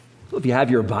If you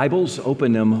have your Bibles,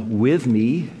 open them with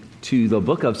me to the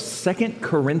book of 2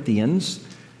 Corinthians,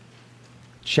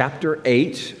 chapter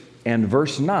 8 and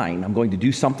verse 9. I'm going to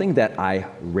do something that I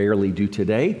rarely do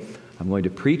today. I'm going to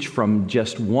preach from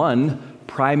just one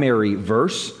primary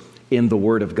verse in the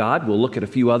Word of God. We'll look at a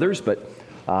few others, but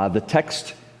the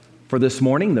text for this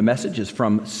morning, the message is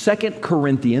from 2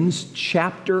 Corinthians,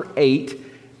 chapter 8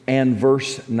 and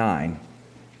verse 9.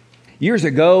 Years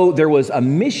ago, there was a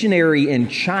missionary in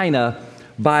China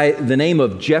by the name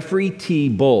of Jeffrey T.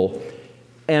 Bull.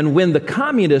 And when the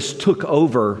communists took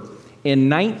over in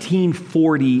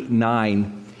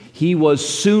 1949, he was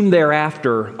soon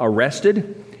thereafter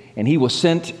arrested, and he was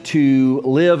sent to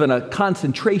live in a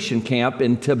concentration camp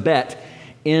in Tibet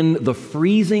in the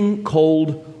freezing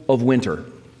cold of winter.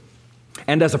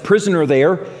 And as a prisoner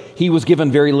there, he was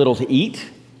given very little to eat.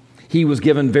 He was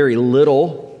given very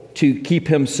little to keep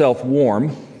himself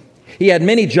warm. He had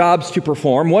many jobs to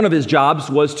perform. One of his jobs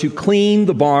was to clean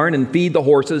the barn and feed the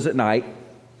horses at night.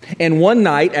 And one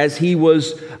night, as he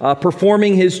was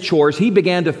performing his chores, he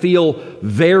began to feel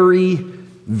very,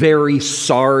 very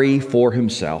sorry for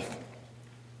himself.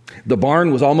 The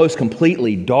barn was almost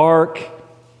completely dark.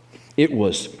 It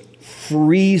was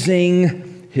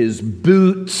freezing. His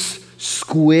boots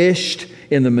squished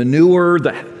in the manure.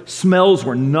 The smells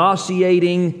were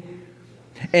nauseating.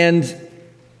 And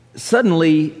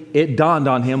suddenly it dawned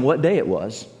on him what day it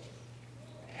was.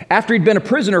 After he'd been a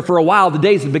prisoner for a while, the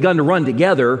days had begun to run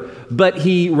together, but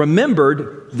he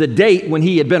remembered the date when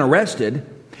he had been arrested,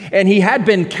 and he had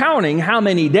been counting how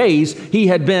many days he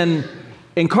had been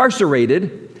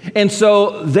incarcerated. And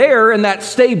so there in that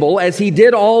stable, as he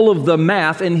did all of the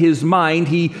math in his mind,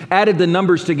 he added the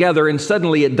numbers together, and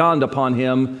suddenly it dawned upon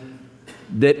him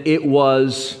that it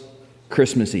was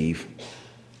Christmas Eve.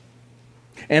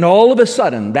 And all of a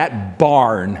sudden, that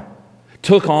barn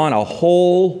took on a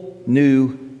whole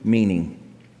new meaning.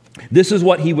 This is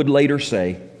what he would later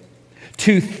say: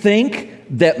 "To think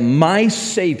that my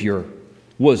Savior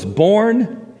was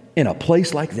born in a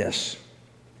place like this.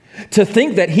 To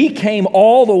think that he came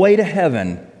all the way to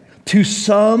heaven to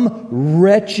some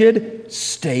wretched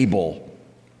stable.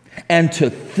 And to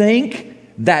think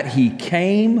that he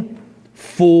came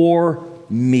for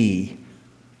me."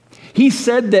 He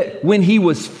said that when he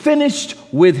was finished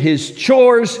with his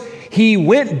chores, he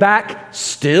went back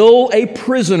still a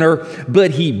prisoner,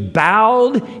 but he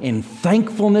bowed in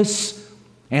thankfulness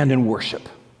and in worship.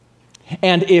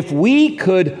 And if we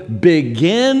could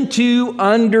begin to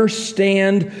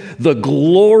understand the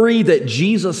glory that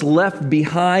Jesus left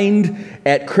behind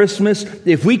at Christmas,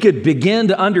 if we could begin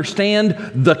to understand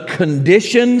the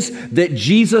conditions that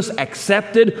Jesus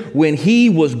accepted when he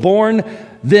was born,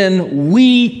 then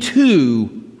we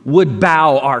too would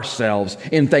bow ourselves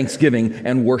in thanksgiving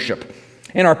and worship.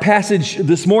 In our passage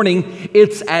this morning,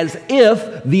 it's as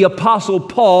if the Apostle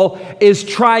Paul is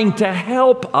trying to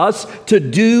help us to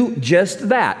do just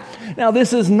that. Now,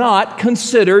 this is not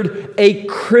considered a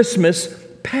Christmas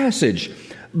passage,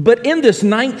 but in this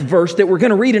 9th verse that we're going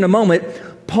to read in a moment,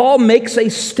 Paul makes a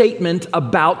statement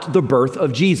about the birth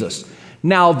of Jesus.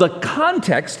 Now, the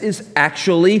context is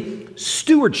actually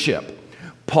stewardship.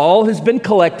 Paul has been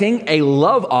collecting a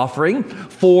love offering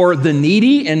for the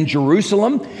needy in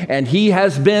Jerusalem, and he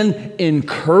has been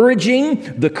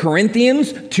encouraging the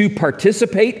Corinthians to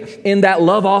participate in that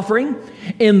love offering.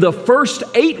 In the first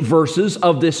 8 verses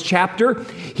of this chapter,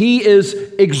 he is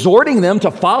exhorting them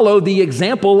to follow the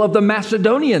example of the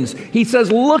Macedonians. He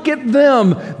says, look at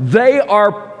them. They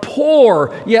are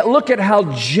poor, yet look at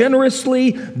how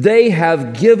generously they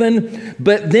have given.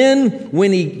 But then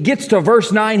when he gets to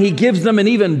verse 9, he gives them an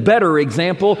even better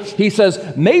example. He says,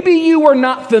 maybe you are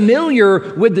not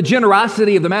familiar with the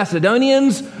generosity of the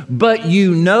Macedonians, but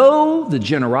you know the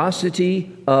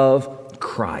generosity of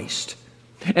Christ.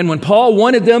 And when Paul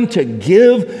wanted them to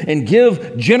give and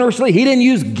give generously, he didn't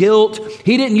use guilt.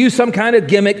 He didn't use some kind of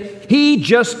gimmick. He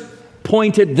just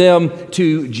pointed them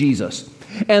to Jesus.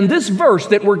 And this verse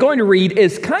that we're going to read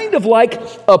is kind of like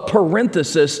a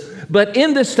parenthesis, but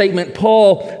in this statement,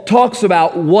 Paul talks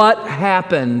about what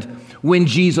happened when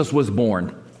Jesus was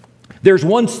born. There's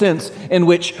one sense in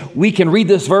which we can read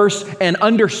this verse and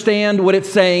understand what it's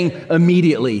saying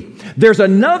immediately. There's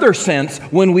another sense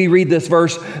when we read this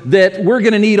verse that we're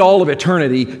going to need all of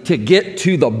eternity to get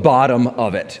to the bottom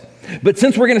of it. But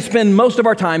since we're going to spend most of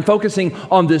our time focusing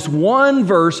on this one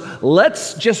verse,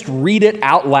 let's just read it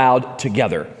out loud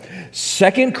together.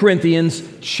 2 Corinthians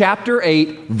chapter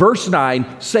 8, verse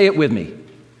 9, say it with me.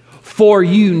 "For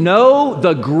you know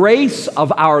the grace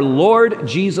of our Lord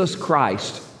Jesus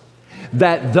Christ,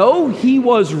 that though he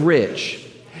was rich,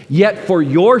 yet for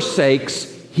your sakes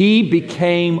he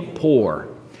became poor,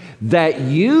 that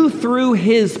you through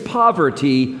his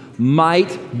poverty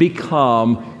might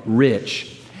become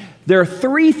rich. There are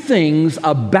three things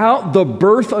about the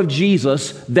birth of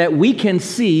Jesus that we can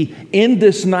see in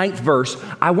this 9th verse.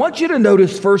 I want you to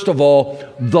notice, first of all,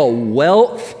 the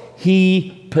wealth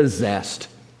he possessed.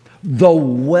 The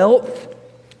wealth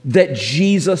that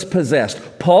Jesus possessed.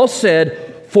 Paul said,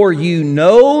 "For you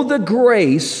know the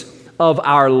grace of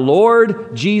our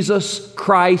Lord Jesus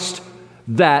Christ,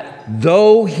 that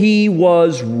though he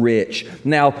was rich."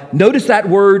 Now, notice that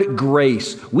word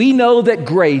grace. We know that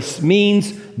grace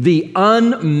means the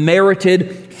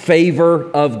unmerited favor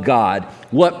of God.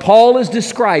 What Paul is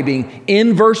describing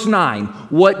in verse 9,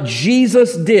 what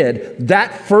Jesus did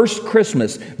that first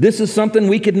Christmas, this is something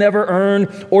we could never earn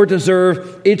or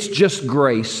deserve. It's just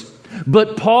grace.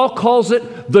 But Paul calls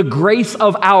it the grace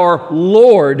of our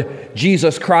Lord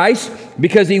Jesus Christ,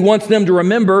 because he wants them to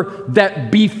remember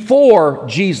that before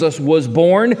Jesus was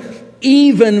born,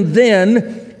 even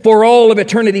then, for all of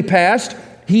eternity past,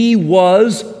 he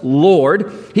was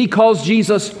Lord. He calls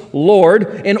Jesus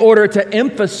Lord in order to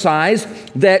emphasize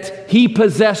that he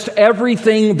possessed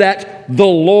everything that the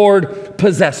Lord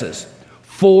possesses.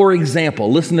 For example,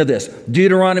 listen to this,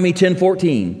 Deuteronomy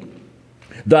 10:14.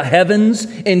 "The heavens,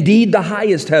 indeed the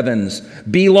highest heavens,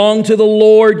 belong to the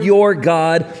Lord your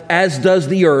God, as does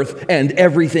the earth and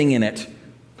everything in it."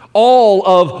 All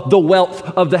of the wealth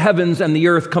of the heavens and the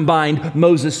earth combined,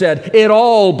 Moses said, it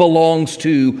all belongs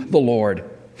to the Lord.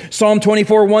 Psalm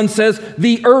 24:1 says,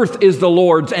 "The earth is the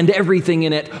Lord's and everything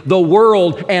in it, the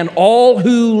world and all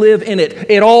who live in it.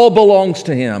 It all belongs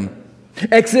to him."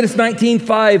 Exodus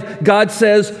 19:5, God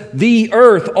says, "The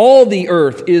earth, all the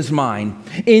earth is mine."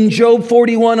 In Job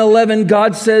 41:11,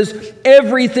 God says,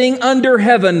 "Everything under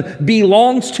heaven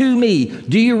belongs to me."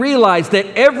 Do you realize that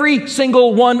every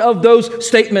single one of those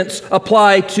statements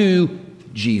apply to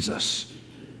Jesus?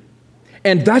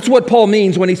 And that's what Paul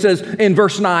means when he says in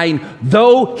verse 9,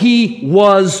 though he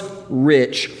was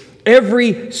rich.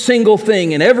 Every single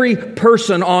thing and every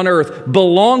person on earth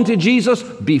belonged to Jesus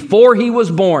before he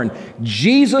was born.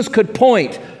 Jesus could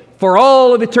point for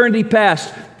all of eternity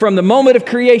past, from the moment of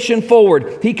creation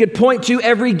forward. He could point to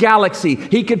every galaxy.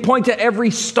 He could point to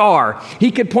every star. He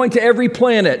could point to every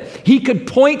planet. He could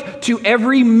point to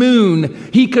every moon.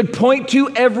 He could point to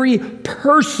every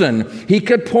person. He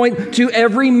could point to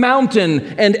every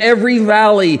mountain and every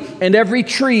valley and every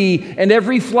tree and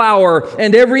every flower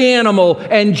and every animal.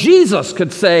 And Jesus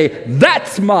could say,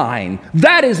 "That's mine.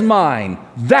 That is mine.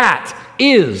 That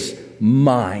is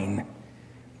mine."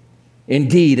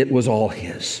 Indeed, it was all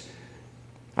his.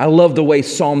 I love the way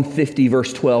Psalm 50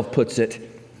 verse 12 puts it.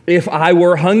 "If I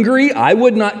were hungry, I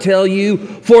would not tell you,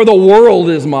 for the world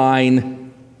is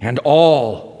mine and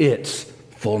all its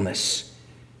fullness."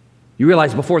 You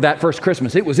realize before that first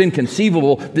Christmas, it was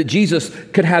inconceivable that Jesus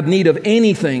could have need of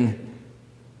anything.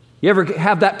 You ever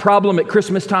have that problem at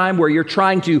Christmas time where you're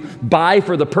trying to buy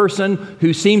for the person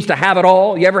who seems to have it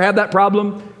all? You ever have that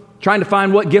problem? Trying to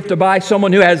find what gift to buy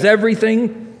someone who has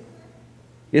everything?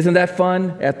 Isn't that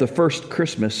fun? At the first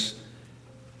Christmas,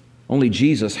 only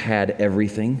Jesus had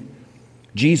everything.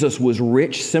 Jesus was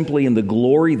rich simply in the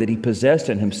glory that he possessed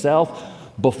in himself.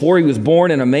 Before he was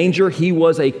born in a manger, he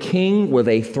was a king with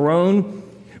a throne.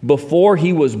 Before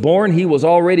he was born, he was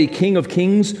already King of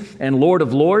Kings and Lord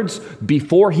of Lords.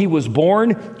 Before he was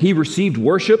born, he received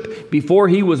worship. Before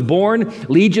he was born,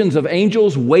 legions of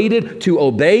angels waited to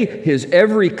obey his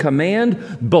every command.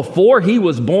 Before he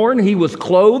was born, he was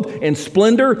clothed in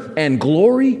splendor and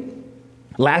glory.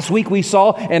 Last week we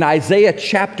saw in Isaiah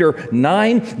chapter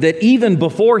 9 that even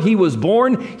before he was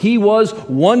born, he was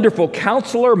Wonderful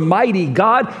Counselor, Mighty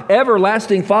God,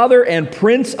 Everlasting Father, and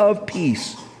Prince of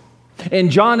Peace.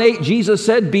 In John 8, Jesus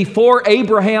said, "Before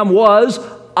Abraham was,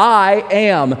 I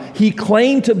am." He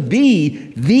claimed to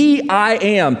be the I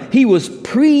am. He was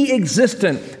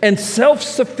pre-existent and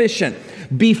self-sufficient.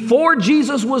 Before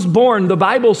Jesus was born, the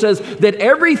Bible says that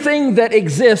everything that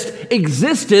exists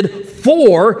existed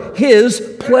for his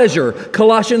pleasure.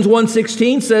 Colossians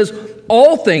 1:16 says,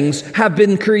 "All things have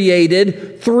been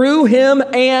created through him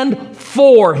and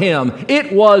for him."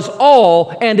 It was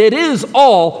all and it is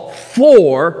all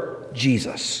for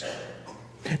Jesus.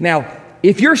 Now,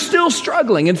 if you're still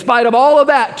struggling, in spite of all of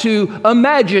that, to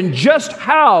imagine just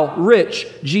how rich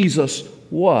Jesus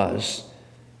was,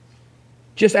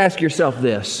 just ask yourself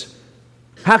this: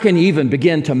 how can you even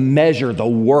begin to measure the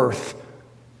worth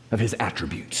of his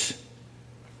attributes?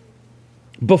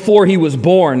 Before he was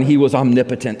born, he was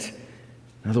omnipotent.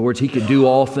 In other words, he could do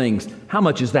all things. How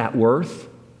much is that worth?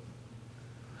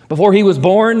 Before he was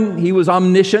born, he was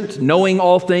omniscient, knowing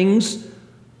all things.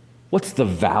 What's the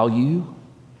value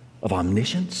of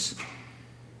omniscience?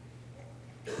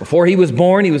 Before he was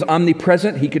born, he was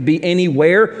omnipresent. He could be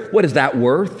anywhere. What is that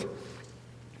worth?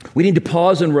 We need to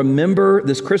pause and remember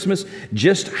this Christmas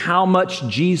just how much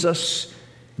Jesus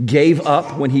gave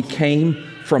up when he came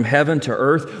from heaven to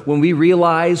earth. When we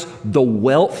realize the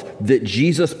wealth that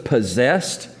Jesus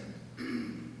possessed,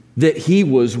 that he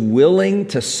was willing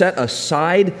to set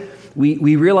aside,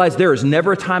 we realize there is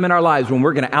never a time in our lives when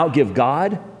we're going to outgive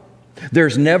God.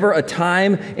 There's never a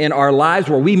time in our lives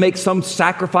where we make some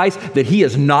sacrifice that he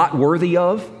is not worthy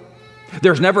of.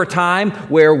 There's never a time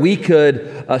where we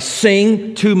could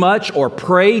sing too much or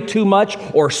pray too much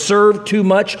or serve too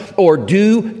much or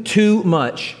do too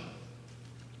much.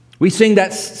 We sing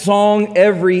that song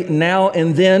every now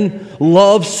and then.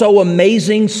 Love so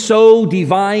amazing, so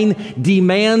divine,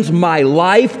 demands my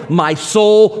life, my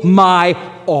soul, my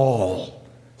all.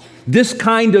 This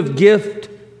kind of gift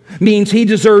means he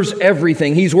deserves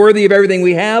everything. He's worthy of everything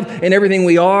we have and everything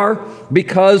we are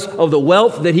because of the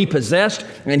wealth that he possessed,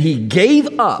 and he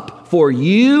gave up for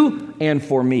you and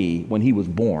for me when he was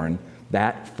born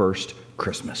that first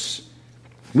Christmas.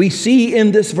 We see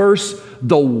in this verse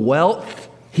the wealth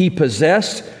he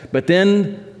possessed, but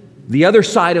then the other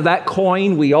side of that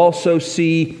coin, we also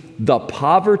see the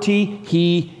poverty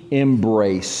he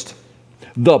embraced.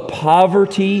 The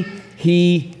poverty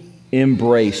he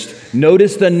embraced.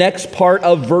 Notice the next part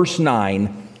of verse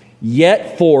 9.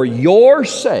 Yet for your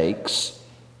sakes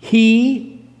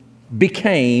he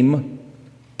became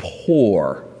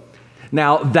poor.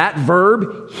 Now that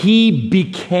verb, he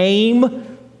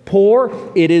became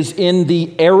poor, it is in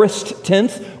the aorist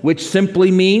tense, which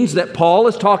simply means that Paul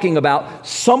is talking about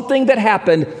something that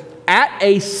happened at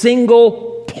a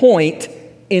single point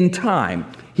in time.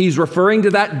 He's referring to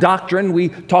that doctrine we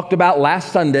talked about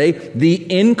last Sunday, the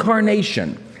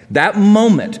incarnation. That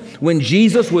moment when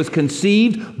Jesus was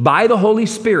conceived by the Holy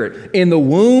Spirit in the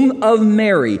womb of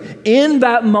Mary. In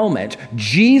that moment,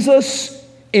 Jesus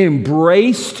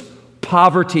embraced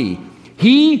poverty.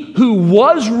 He who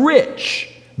was rich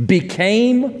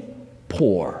became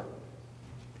poor.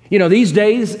 You know, these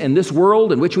days in this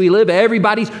world in which we live,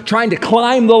 everybody's trying to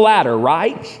climb the ladder,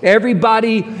 right?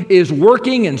 Everybody is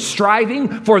working and striving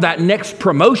for that next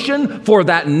promotion, for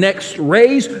that next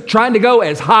raise, trying to go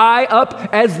as high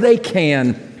up as they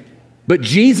can. But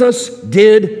Jesus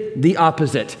did the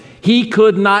opposite. He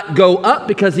could not go up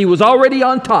because he was already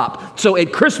on top. So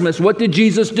at Christmas, what did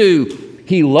Jesus do?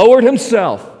 He lowered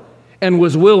himself and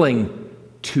was willing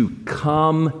to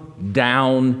come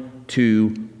down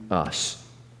to us.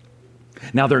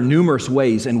 Now, there are numerous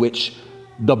ways in which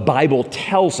the Bible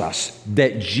tells us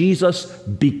that Jesus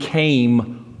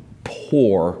became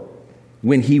poor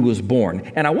when he was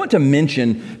born. And I want to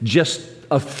mention just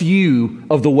a few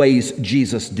of the ways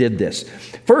Jesus did this.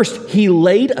 First, he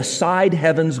laid aside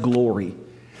heaven's glory.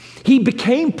 He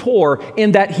became poor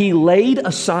in that he laid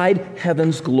aside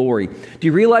heaven's glory. Do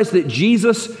you realize that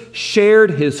Jesus shared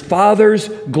his Father's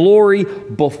glory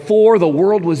before the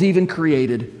world was even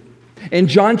created? In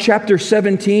John chapter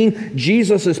 17,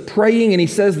 Jesus is praying and he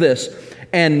says this,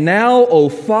 "And now, O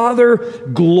Father,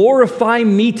 glorify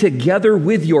me together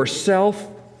with yourself,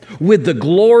 with the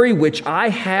glory which I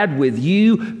had with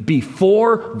you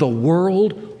before the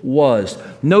world was."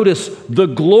 Notice, the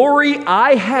glory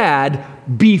I had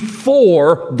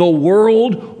before the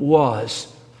world was.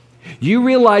 You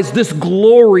realize this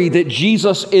glory that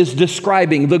Jesus is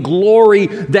describing, the glory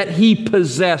that he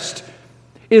possessed,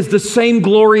 is the same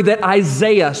glory that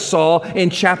Isaiah saw in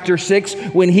chapter 6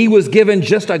 when he was given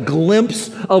just a glimpse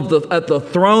of at the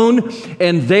throne,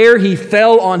 and there he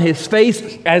fell on his face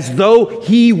as though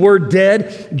he were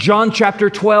dead. John chapter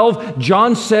 12,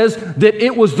 John says that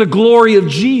it was the glory of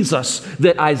Jesus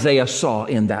that Isaiah saw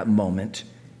in that moment.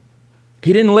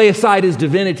 He didn't lay aside his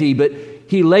divinity, but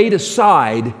he laid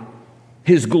aside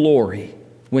his glory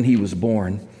when he was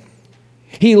born.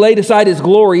 He laid aside his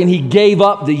glory and he gave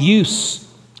up the use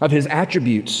of his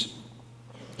attributes.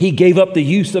 He gave up the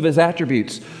use of his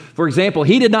attributes. For example,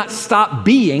 he did not stop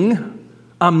being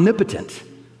omnipotent,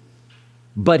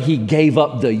 but he gave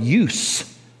up the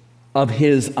use of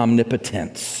his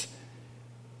omnipotence.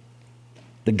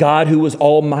 The God who was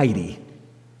almighty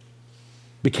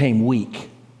became weak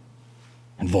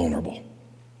and vulnerable.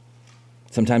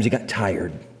 Sometimes he got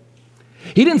tired.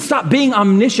 He didn't stop being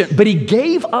omniscient, but he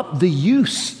gave up the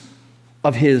use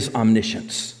of his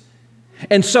omniscience.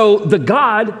 And so the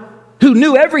God who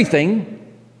knew everything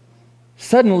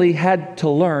suddenly had to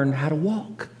learn how to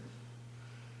walk.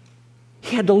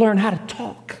 He had to learn how to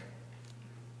talk.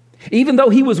 Even though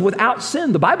he was without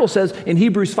sin, the Bible says in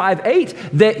Hebrews 5:8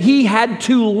 that he had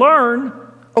to learn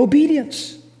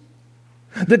obedience.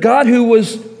 The God who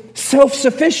was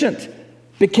self-sufficient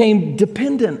became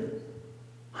dependent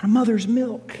on a mother's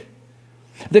milk.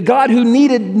 The God who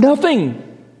needed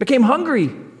nothing became hungry,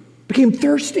 became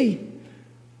thirsty.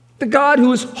 The God who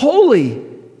was holy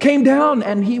came down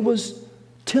and he was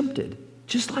tempted,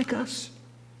 just like us.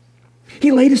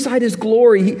 He laid aside his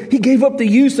glory. He gave up the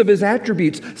use of his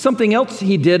attributes. Something else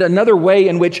he did, another way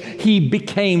in which he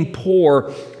became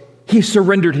poor, he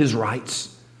surrendered his rights.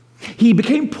 He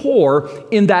became poor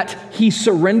in that he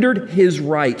surrendered his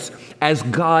rights. As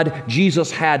God,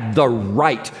 Jesus had the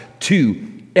right to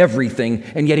everything,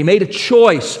 and yet he made a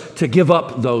choice to give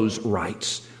up those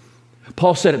rights.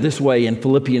 Paul said it this way in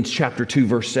Philippians chapter 2,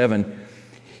 verse 7.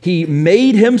 He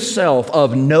made himself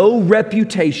of no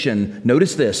reputation,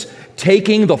 notice this,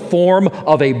 taking the form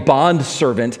of a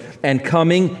bondservant and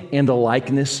coming in the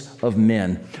likeness of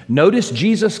men. Notice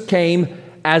Jesus came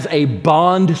as a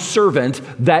bondservant.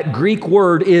 That Greek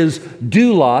word is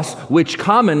doulos, which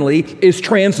commonly is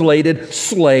translated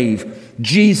slave.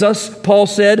 Jesus, Paul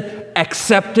said,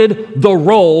 accepted the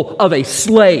role of a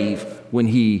slave when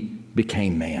he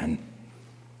became man.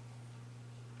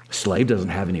 A slave doesn't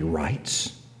have any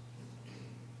rights.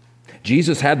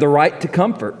 Jesus had the right to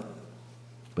comfort,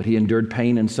 but he endured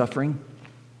pain and suffering.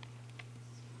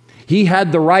 He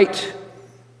had the right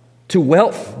to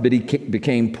wealth, but he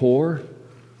became poor.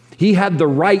 He had the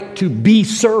right to be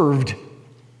served,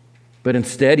 but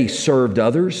instead he served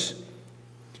others.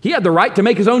 He had the right to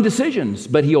make his own decisions,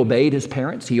 but he obeyed his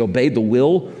parents. He obeyed the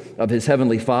will of his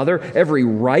heavenly Father. Every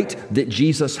right that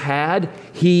Jesus had,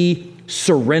 he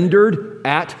surrendered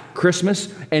at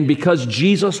Christmas. And because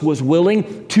Jesus was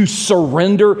willing to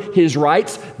surrender his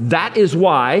rights, that is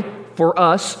why, for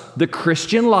us, the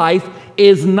Christian life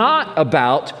is not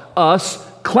about us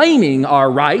claiming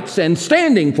our rights and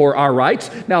standing for our rights.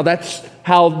 Now, that's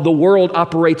how the world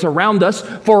operates around us.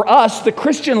 For us, the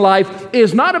Christian life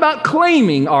is not about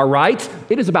claiming our rights.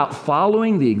 It is about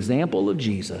following the example of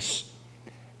Jesus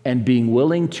and being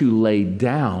willing to lay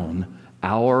down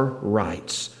our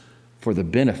rights for the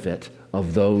benefit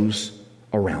of those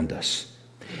around us.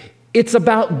 It's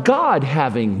about God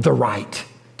having the right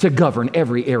to govern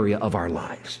every area of our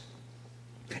lives.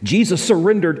 Jesus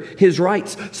surrendered his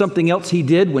rights. Something else he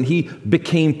did when he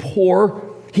became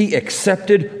poor, he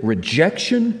accepted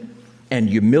rejection and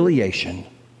humiliation.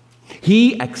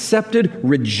 He accepted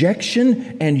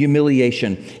rejection and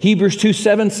humiliation. Hebrews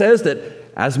 2:7 says that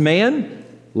as man,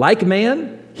 like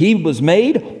man, he was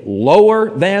made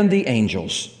lower than the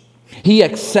angels. He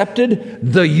accepted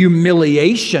the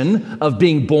humiliation of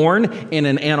being born in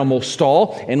an animal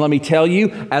stall. And let me tell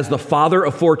you, as the father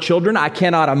of 4 children, I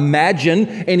cannot imagine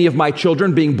any of my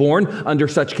children being born under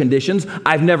such conditions.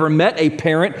 I've never met a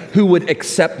parent who would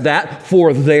accept that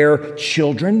for their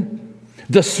children.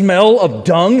 The smell of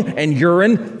dung and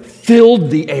urine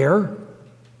filled the air.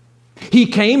 He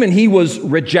came and he was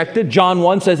rejected. John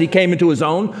 1 says he came into his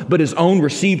own, but his own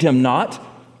received him not.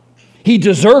 He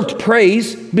deserved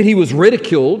praise, but he was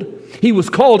ridiculed. He was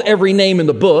called every name in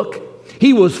the book.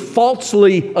 He was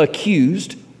falsely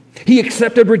accused. He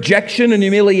accepted rejection and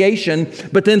humiliation,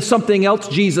 but then something else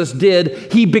Jesus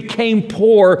did. He became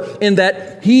poor in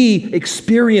that he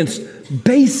experienced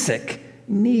basic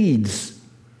needs.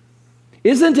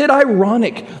 Isn't it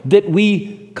ironic that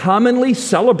we commonly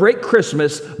celebrate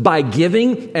Christmas by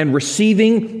giving and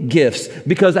receiving gifts?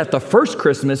 Because at the first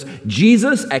Christmas,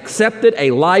 Jesus accepted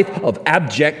a life of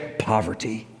abject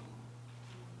poverty.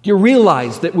 Do you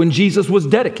realize that when Jesus was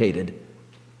dedicated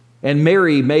and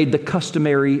Mary made the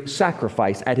customary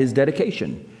sacrifice at his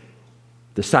dedication,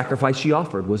 the sacrifice she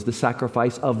offered was the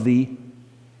sacrifice of the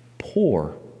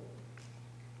poor?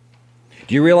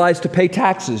 Do you realize to pay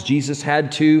taxes, Jesus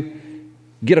had to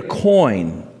get a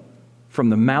coin from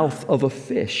the mouth of a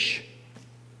fish?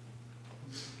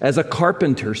 As a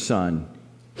carpenter's son,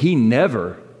 he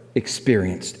never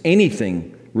experienced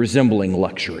anything resembling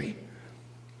luxury.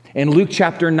 In Luke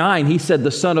chapter 9, he said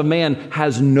the Son of Man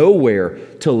has nowhere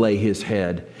to lay his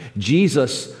head.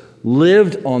 Jesus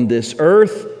lived on this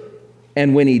earth,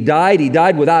 and when he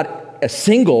died without a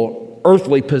single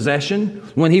earthly possession.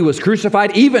 When he was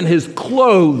crucified, even his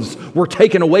clothes were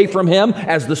taken away from him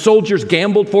as the soldiers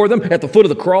gambled for them at the foot of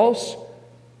the cross.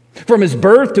 From his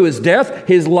birth to his death,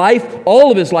 his life, all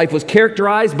of his life was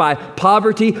characterized by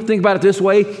poverty. Think about it this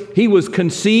way. He was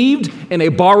conceived in a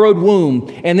borrowed womb,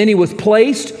 and then he was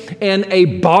placed in a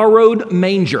borrowed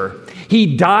manger.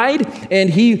 He died and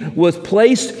he was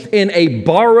placed in a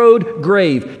borrowed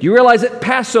grave. Do you realize at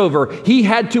Passover, he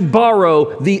had to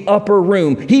borrow the upper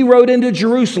room. He rode into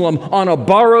Jerusalem on a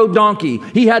borrowed donkey.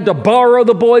 He had to borrow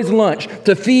the boys' lunch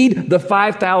to feed the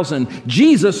 5,000.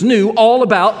 Jesus knew all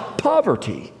about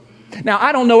poverty. Now,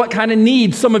 I don't know what kind of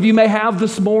needs some of you may have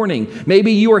this morning.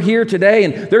 Maybe you are here today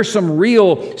and there's some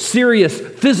real serious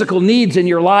physical needs in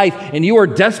your life and you are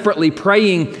desperately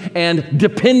praying and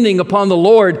depending upon the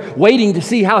Lord, waiting to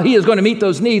see how He is going to meet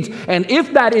those needs. And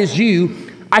if that is you,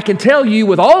 I can tell you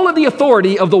with all of the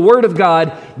authority of the Word of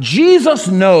God, Jesus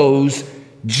knows,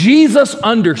 Jesus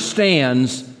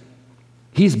understands,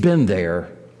 He's been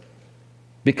there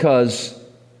because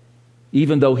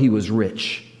even though He was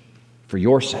rich, for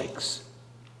your sakes,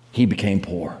 He became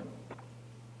poor.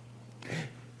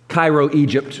 Cairo,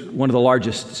 Egypt, one of the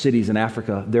largest cities in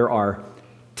Africa, there are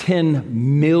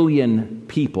 10 million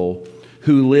people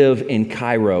who live in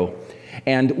Cairo.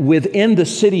 And within the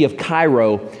city of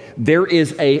Cairo, there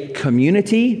is a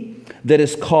community that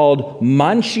is called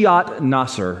Manshiat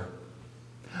Nasser.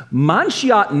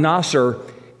 Manshiat Nasser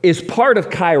is part of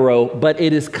Cairo, but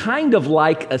it is kind of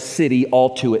like a city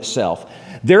all to itself.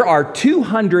 There are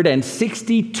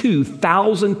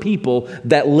 262,000 people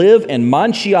that live in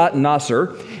Manshiat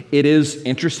Nasser. It is,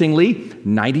 interestingly,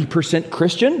 90%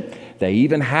 Christian. They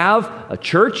even have a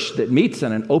church that meets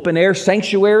in an open-air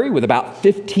sanctuary with about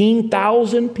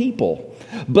 15,000 people.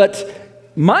 But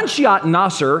Manshiat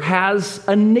Nasser has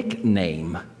a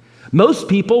nickname. Most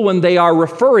people, when they are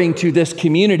referring to this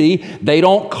community, they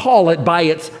don't call it by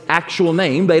its actual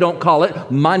name. They don't call it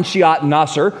Manshiat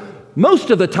Nasser. Most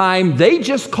of the time, they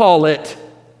just call it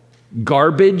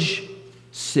Garbage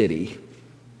City.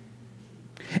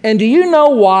 And do you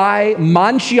know why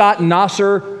Manshiat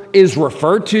Nasser is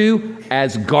referred to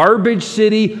as Garbage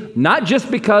City? Not just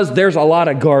because there's a lot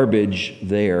of garbage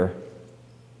there,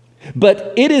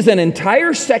 but it is an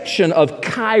entire section of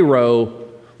Cairo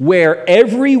where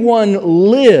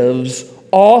everyone lives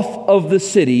off of the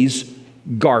city's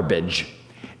garbage.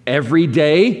 Every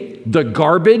day, the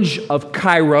garbage of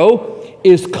Cairo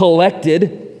is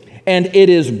collected and it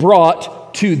is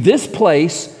brought to this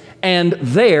place, and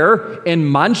there in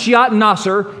Manshiat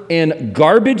Nasser, in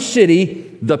Garbage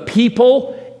City, the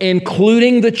people,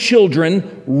 including the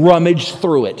children, rummage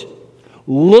through it,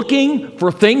 looking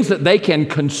for things that they can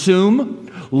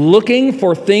consume, looking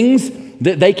for things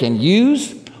that they can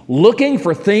use, looking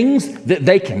for things that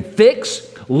they can fix,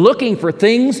 looking for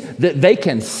things that they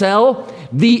can sell.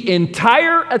 The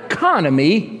entire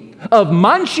economy of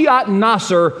Manshiat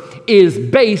Nasser is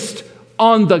based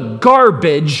on the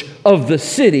garbage of the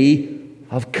city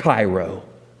of Cairo.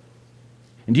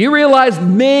 And do you realize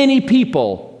many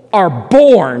people are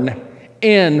born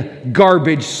in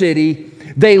Garbage City?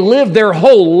 They live their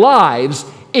whole lives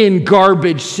in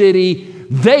Garbage City.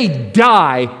 They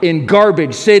die in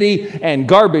Garbage City, and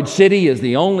Garbage City is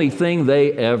the only thing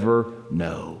they ever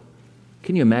know.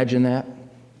 Can you imagine that?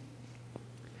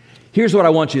 Here's what I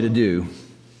want you to do.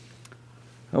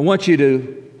 I want you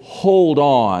to hold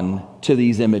on to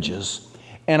these images,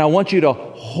 and I want you to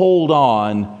hold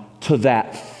on to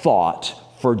that thought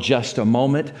for just a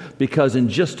moment, because in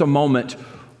just a moment,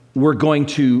 we're going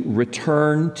to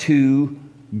return to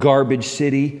Garbage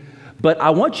City. But I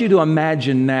want you to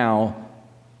imagine now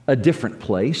a different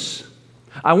place.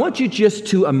 I want you just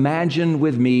to imagine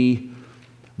with me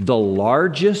the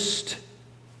largest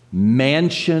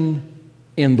mansion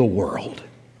in the world.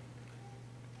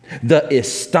 The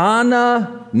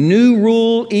Istana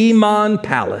Nurul Iman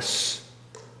Palace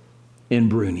in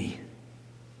Brunei.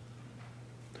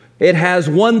 It has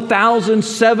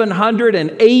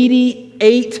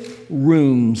 1,788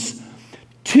 rooms,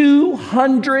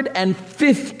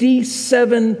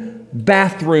 257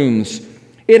 bathrooms.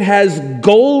 It has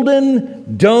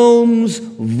golden domes,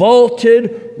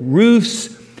 vaulted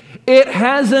roofs. It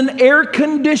has an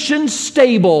air-conditioned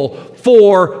stable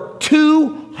for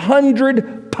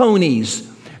 200 ponies.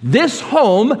 This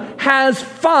home has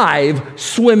 5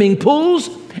 swimming pools,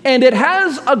 and it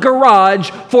has a garage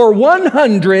for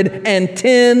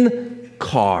 110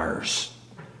 cars.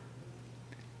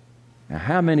 Now,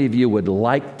 how many of you would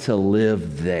like to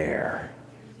live there?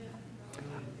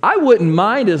 I wouldn't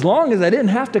mind as long as I didn't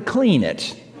have to clean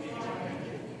it.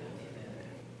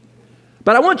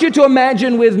 But I want you to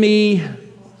imagine with me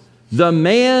the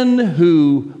man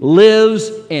who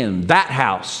lives in that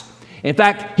house. In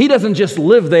fact, he doesn't just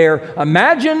live there.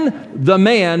 Imagine the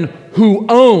man who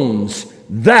owns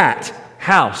that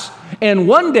house. And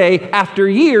one day, after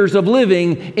years of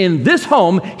living in this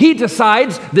home, he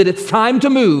decides that it's time to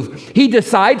move. He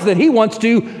decides that he wants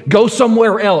to go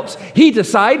somewhere else. He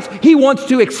decides he wants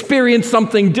to experience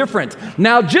something different.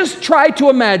 Now, just try to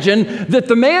imagine that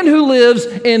the man who lives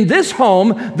in this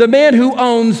home, the man who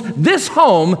owns this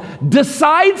home,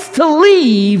 decides to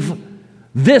leave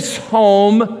this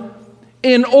home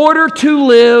in order to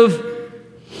live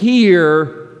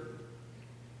here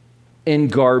in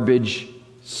Garbage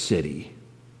City.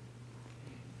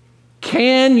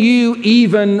 Can you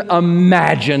even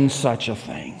imagine such a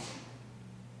thing?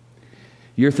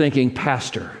 You're thinking,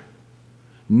 Pastor,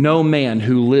 no man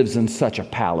who lives in such a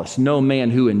palace, no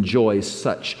man who enjoys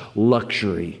such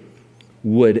luxury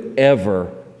would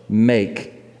ever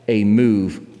make a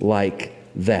move like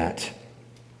that.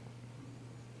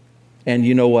 And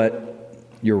you know what?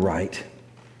 You're right.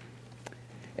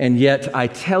 And yet I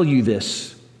tell you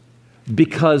this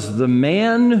because the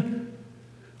man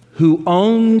who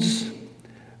owns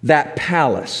that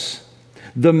palace,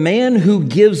 the man who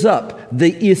gives up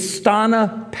the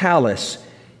Istana Palace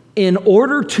in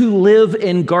order to live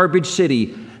in Garbage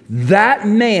City, that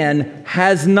man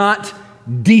has not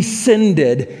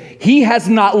descended. He has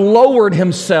not lowered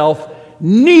himself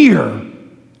near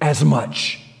as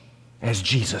much as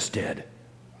Jesus did.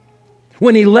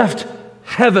 When he left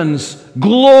heaven's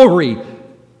glory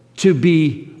to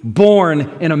be born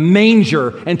in a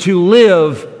manger and to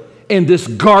live in this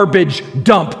garbage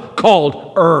dump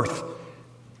called earth.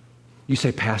 You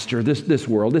say, Pastor, this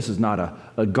world, this is not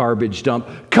a garbage dump.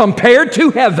 Compared to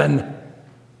heaven,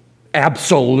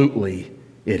 absolutely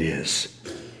it is.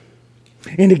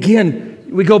 And again,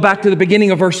 we go back to the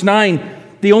beginning of verse 9.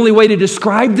 The only way to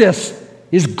describe this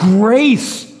is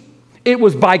grace. It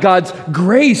was by God's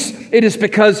grace. It is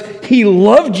because He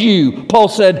loved you, Paul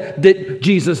said, that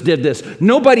Jesus did this.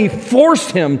 Nobody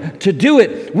forced Him to do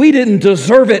it. We didn't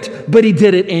deserve it, but He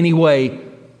did it anyway.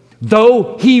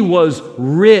 Though He was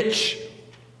rich,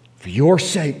 for your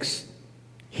sakes,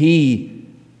 He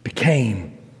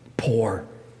became poor.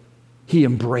 He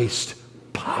embraced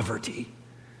poverty.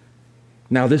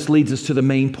 Now, this leads us to the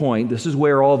main point. This is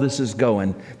where all this is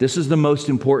going. This is the most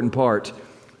important part.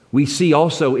 We see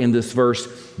also in this verse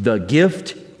the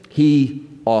gift He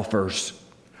offers.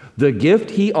 The gift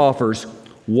He offers.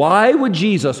 Why would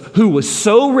Jesus, who was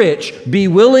so rich, be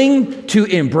willing to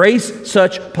embrace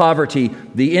such poverty?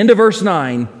 The end of verse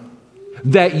 9,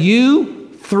 that you,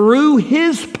 through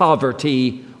His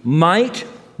poverty, might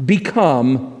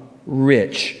become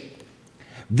rich.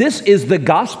 This is the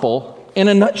gospel in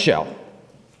a nutshell.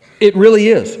 It really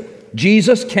is.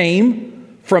 Jesus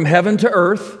came from heaven to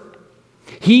earth.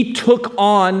 He took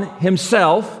on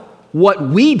Himself what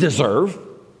we deserve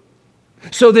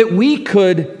so that we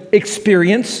could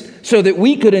experience, so that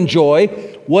we could enjoy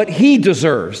what He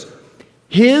deserves.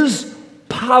 His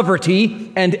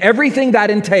poverty and everything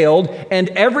that entailed and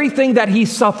everything that He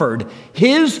suffered,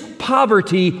 His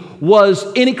poverty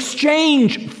was in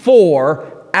exchange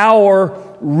for our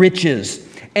riches.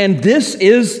 And this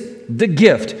is the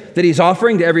gift that He's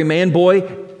offering to every man,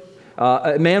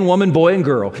 woman, boy, and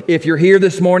girl. If you're here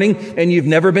this morning and you've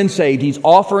never been saved, He's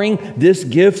offering this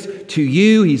gift to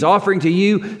you. He's offering to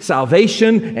you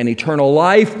salvation and eternal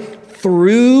life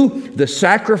through the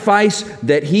sacrifice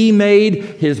that He made,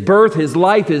 His birth, His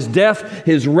life, His death,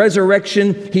 His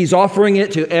resurrection. He's offering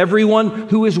it to everyone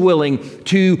who is willing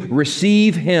to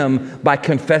receive Him by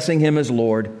confessing Him as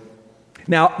Lord.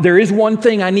 Now, there is one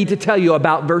thing I need to tell you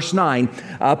about verse 9.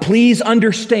 Please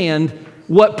understand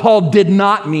what Paul did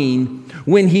not mean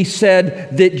when he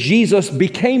said that Jesus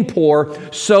became poor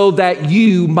so that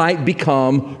you might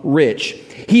become rich.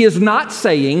 He is not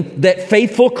saying that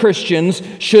faithful Christians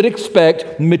should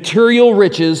expect material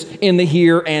riches in the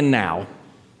here and now.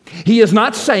 He is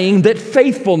not saying that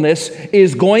faithfulness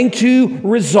is going to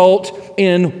result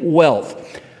in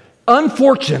wealth.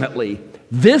 Unfortunately,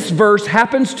 this verse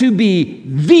happens to be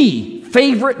the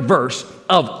favorite verse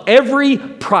of every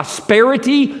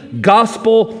prosperity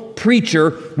gospel preacher,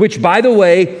 which, by the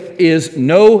way, is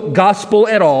no gospel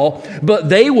at all. But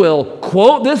they will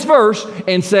quote this verse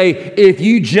and say, if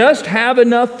you just have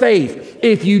enough faith,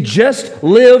 if you just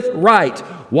live right,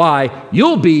 why,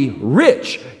 you'll be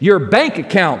rich. Your bank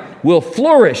account will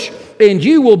flourish, and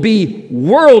you will be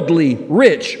worldly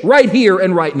rich right here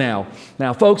and right now.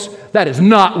 Now, folks, that is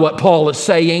not what Paul is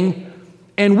saying.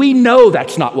 And we know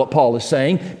that's not what Paul is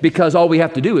saying because all we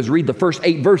have to do is read the first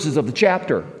 8 verses of the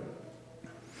chapter.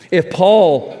 If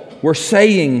Paul were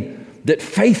saying that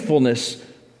faithfulness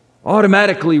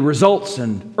automatically results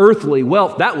in earthly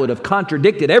wealth, that would have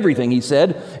contradicted everything he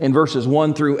said in verses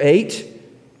 1 through 8.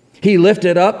 He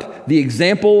lifted up the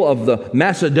example of the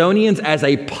Macedonians as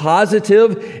a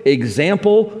positive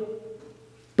example,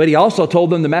 but he also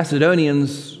told them the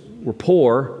Macedonians were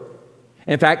poor.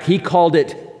 In fact, he called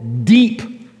it deep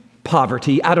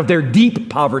poverty. Out of their deep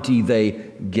poverty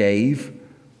they gave.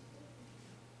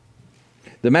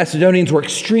 The Macedonians were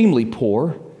extremely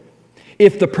poor.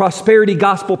 If the prosperity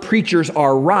gospel preachers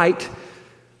are right,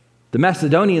 the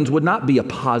Macedonians would not be a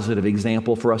positive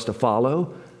example for us to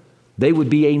follow. They would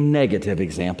be a negative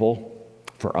example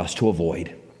for us to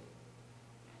avoid.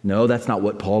 No, that's not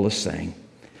what Paul is saying.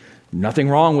 Nothing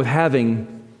wrong with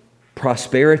having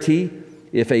prosperity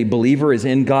if a believer is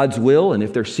in God's will and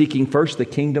if they're seeking first the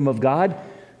kingdom of God.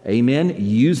 Amen.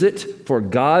 Use it for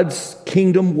God's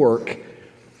kingdom work.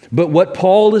 But what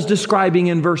Paul is describing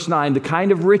in verse 9, the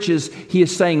kind of riches he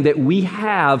is saying that we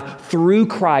have through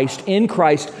Christ, in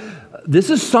Christ, this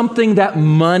is something that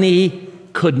money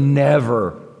could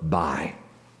never buy.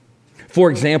 For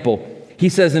example, he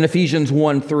says in Ephesians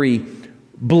 1:3,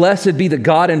 "Blessed be the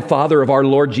God and Father of our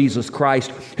Lord Jesus Christ,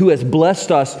 who has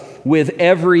blessed us with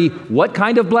every," what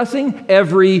kind of blessing?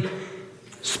 Every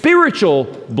spiritual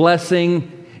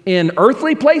blessing in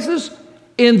earthly places,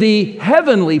 in the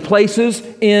heavenly places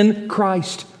in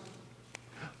Christ.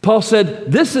 Paul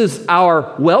said, this is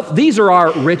our wealth. These are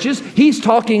our riches. He's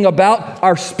talking about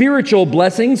our spiritual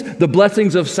blessings, the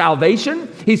blessings of salvation.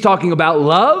 He's talking about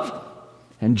love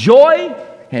and joy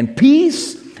and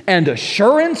peace and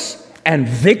assurance and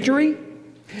victory.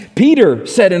 Peter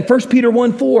said in 1 Peter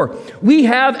 1:4, "We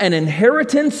have an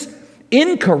inheritance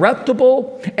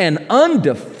incorruptible and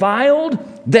undefiled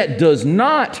that does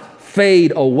not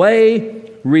fade away,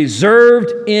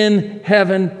 reserved in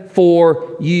heaven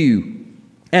for you."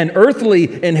 An earthly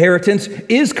inheritance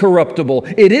is corruptible.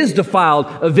 It is defiled.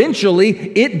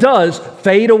 Eventually, it does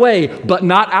fade away, but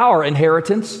not our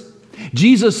inheritance.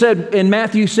 Jesus said in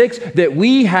Matthew 6 that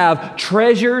we have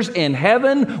treasures in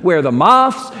heaven where the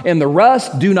moths and the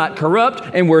rust do not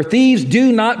corrupt and where thieves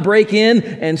do not break in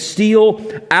and steal.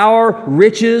 Our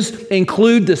riches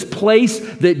include this place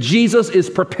that Jesus is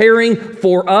preparing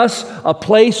for us, a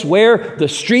place where the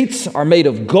streets are made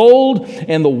of gold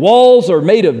and the walls are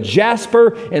made of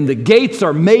jasper and the gates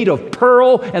are made of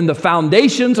pearl and the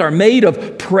foundations are made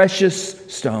of precious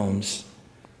stones.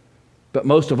 But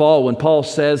most of all, when Paul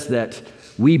says that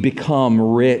we become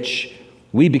rich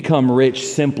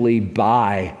simply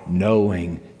by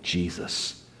knowing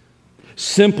Jesus,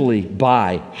 simply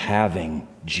by having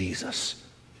Jesus.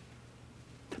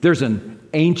 There's an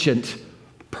ancient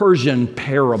Persian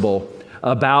parable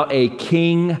about a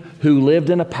king who lived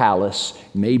in a palace.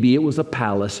 Maybe it was a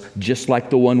palace just like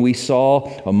the one we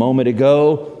saw a moment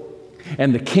ago.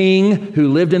 And the king who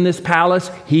lived in this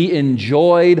palace, he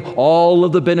enjoyed all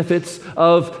of the benefits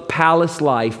of palace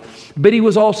life. But he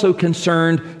was also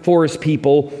concerned for his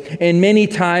people. And many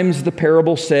times the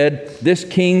parable said this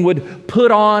king would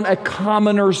put on a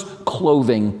commoner's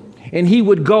clothing. And he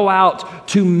would go out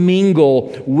to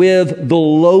mingle with the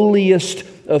lowliest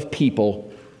of people.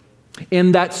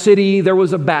 In that city, there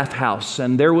was a bathhouse,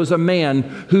 and there was a man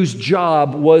whose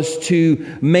job was to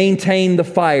maintain the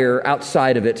fire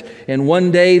outside of it. And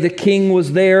one day, the king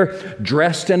was there,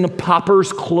 dressed in a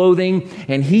pauper's clothing,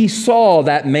 and he saw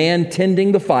that man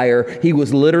tending the fire. He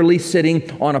was literally sitting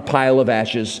on a pile of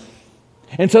ashes.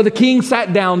 And so the king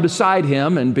sat down beside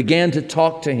him and began to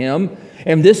talk to him.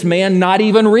 And this man, not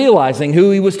even realizing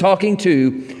who he was talking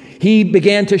to, he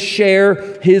began to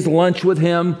share his lunch with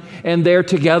him, and there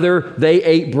together they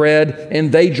ate bread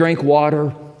and they drank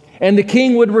water. And the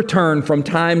king would return from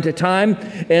time to time,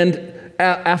 and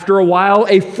after a while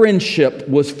a friendship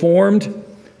was formed.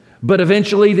 But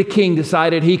eventually the king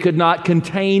decided he could not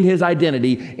contain his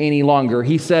identity any longer.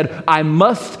 He said, "I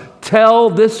must tell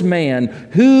this man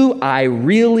who I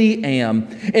really am."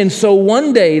 And so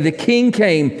one day the king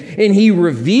came and he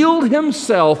revealed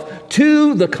himself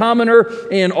to the commoner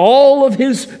in all of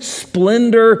his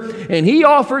splendor, and he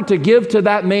offered to give to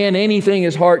that man anything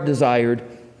his heart desired.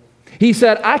 He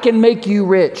said, "I can make you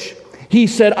rich." He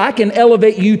said, "I can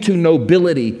elevate you to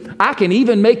nobility. I can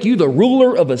even make you the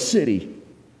ruler of a city."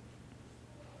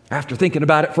 After thinking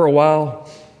about it for a while,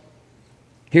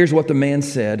 here's what the man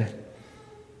said: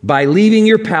 "By leaving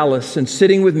your palace and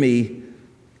sitting with me,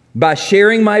 by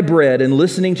sharing my bread and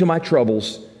listening to my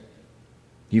troubles,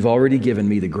 you've already given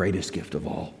me the greatest gift of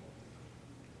all.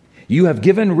 You have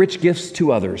given rich gifts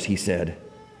to others," he said,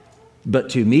 "but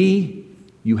to me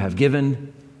you have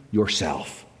given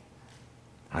yourself.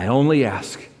 I only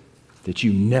ask that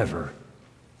you never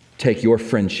take your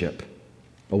friendship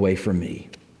away from me."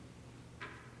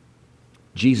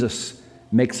 Jesus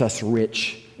makes us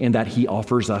rich in that he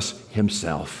offers us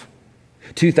himself.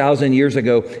 2,000 years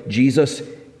ago, Jesus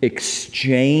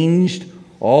exchanged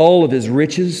all of his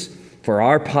riches for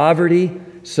our poverty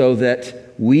so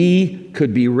that we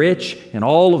could be rich, and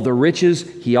all of the riches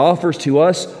he offers to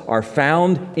us are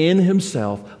found in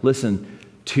himself. Listen,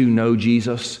 to know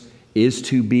Jesus is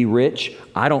to be rich.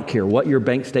 I don't care what your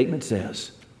bank statement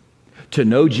says. To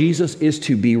know Jesus is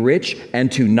to be rich,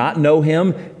 and to not know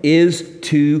him is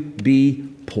to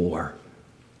be poor.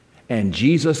 And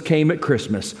Jesus came at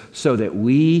Christmas so that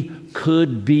we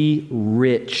could be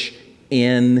rich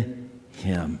in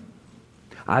him.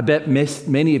 I bet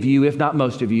many of you, if not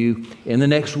most of you, in the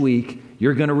next week,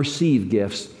 you're going to receive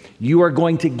gifts. You are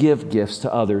going to give gifts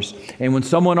to others. And when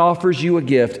someone offers you a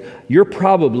gift, you're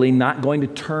probably not going to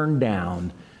turn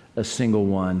down a single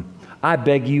one. I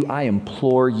beg you, I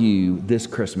implore you this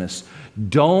Christmas,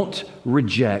 don't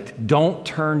reject, don't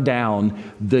turn down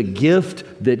the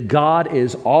gift that God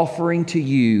is offering to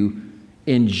you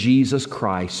in Jesus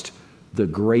Christ, the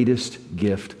greatest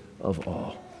gift of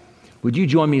all. Would you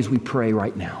join me as we pray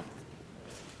right now?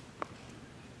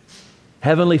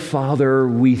 Heavenly Father,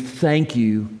 we thank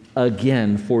you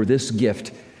again for this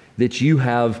gift that you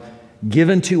have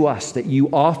given to us, that you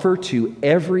offer to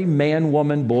every man,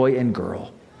 woman, boy, and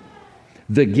girl.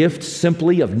 The gift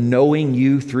simply of knowing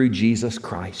you through Jesus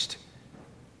Christ.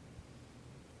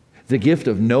 The gift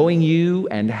of knowing you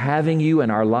and having you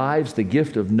in our lives. The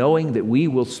gift of knowing that we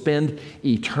will spend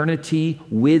eternity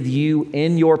with you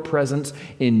in your presence,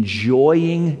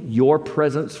 enjoying your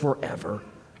presence forever.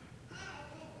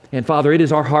 And Father, it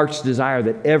is our heart's desire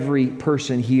that every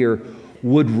person here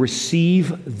would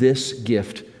receive this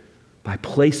gift by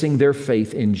placing their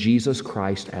faith in Jesus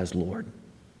Christ as Lord.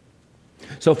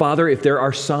 So, Father, if there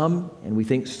are some, and we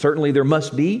think certainly there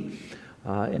must be,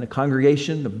 in a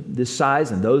congregation of this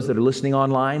size and those that are listening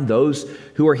online, those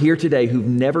who are here today who've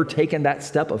never taken that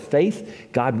step of faith,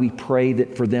 God, we pray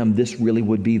that for them this really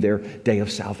would be their day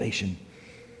of salvation.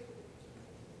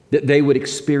 That they would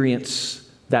experience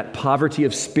that poverty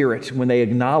of spirit when they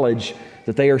acknowledge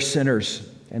that they are sinners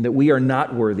and that we are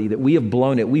not worthy, that we have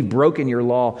blown it, we've broken your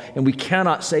law, and we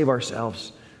cannot save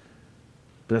ourselves.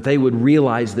 But that they would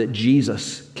realize that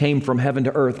Jesus came from heaven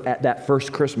to earth at that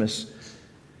first Christmas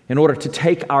in order to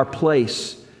take our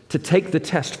place, to take the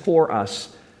test for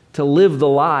us, to live the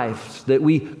lives that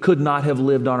we could not have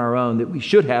lived on our own, that we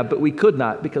should have, but we could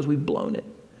not because we've blown it.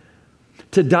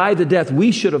 To die the death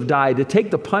we should have died, to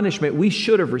take the punishment we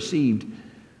should have received.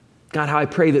 God, how I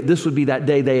pray that this would be that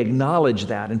day they acknowledge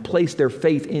that and place their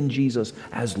faith in Jesus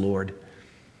as Lord.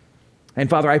 And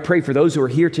Father, I pray for those who are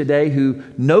here today who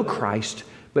know Christ,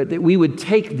 but that we would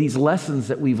take these lessons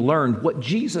that we've learned, what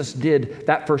Jesus did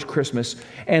that first Christmas,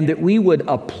 and that we would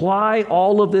apply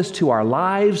all of this to our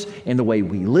lives and the way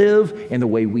we live and the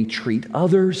way we treat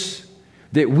others,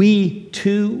 that we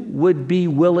too would be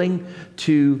willing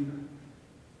to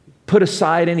put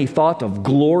aside any thought of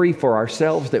glory for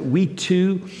ourselves, that we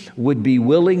too would be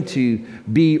willing to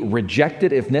be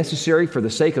rejected if necessary for the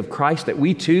sake of Christ, that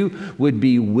we too would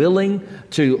be willing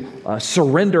to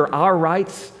surrender our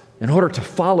rights in order to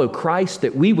follow Christ,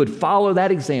 that we would follow that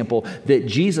example that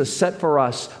Jesus set for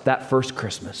us that first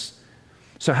Christmas.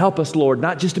 So help us, Lord,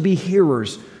 not just to be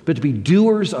hearers, but to be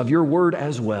doers of your word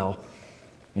as well.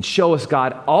 And show us,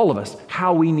 God, all of us,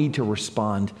 how we need to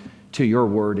respond to your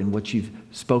word and what you've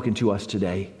spoken to us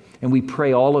today. And we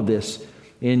pray all of this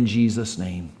in Jesus'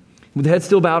 name. With the head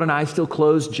still bowed and eyes still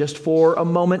closed, just for a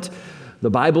moment, the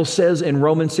Bible says in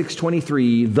Romans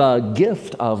 6:23, the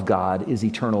gift of God is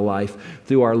eternal life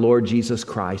through our Lord Jesus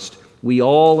Christ. We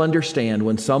all understand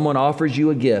when someone offers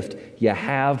you a gift, you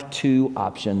have two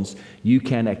options. You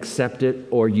can accept it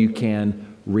or you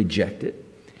can reject it.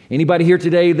 Anybody here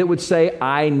today that would say,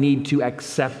 I need to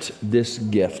accept this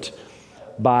gift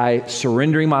by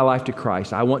surrendering my life to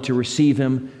Christ. I want to receive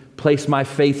him, place my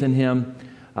faith in him.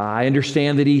 I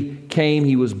understand that he came,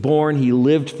 he was born, he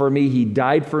lived for me, he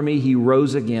died for me, he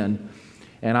rose again.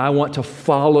 And I want to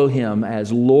follow him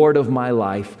as Lord of my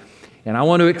life. And I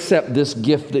want to accept this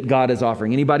gift that God is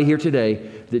offering. Anybody here today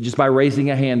that just by raising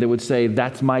a hand that would say,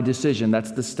 that's my decision,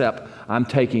 that's the step I'm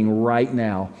taking right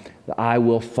now, that I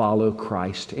will follow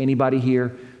Christ. Anybody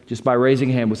here just by raising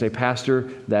a hand would say,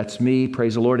 Pastor, that's me,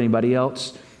 praise the Lord. Anybody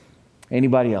else?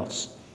 Anybody else?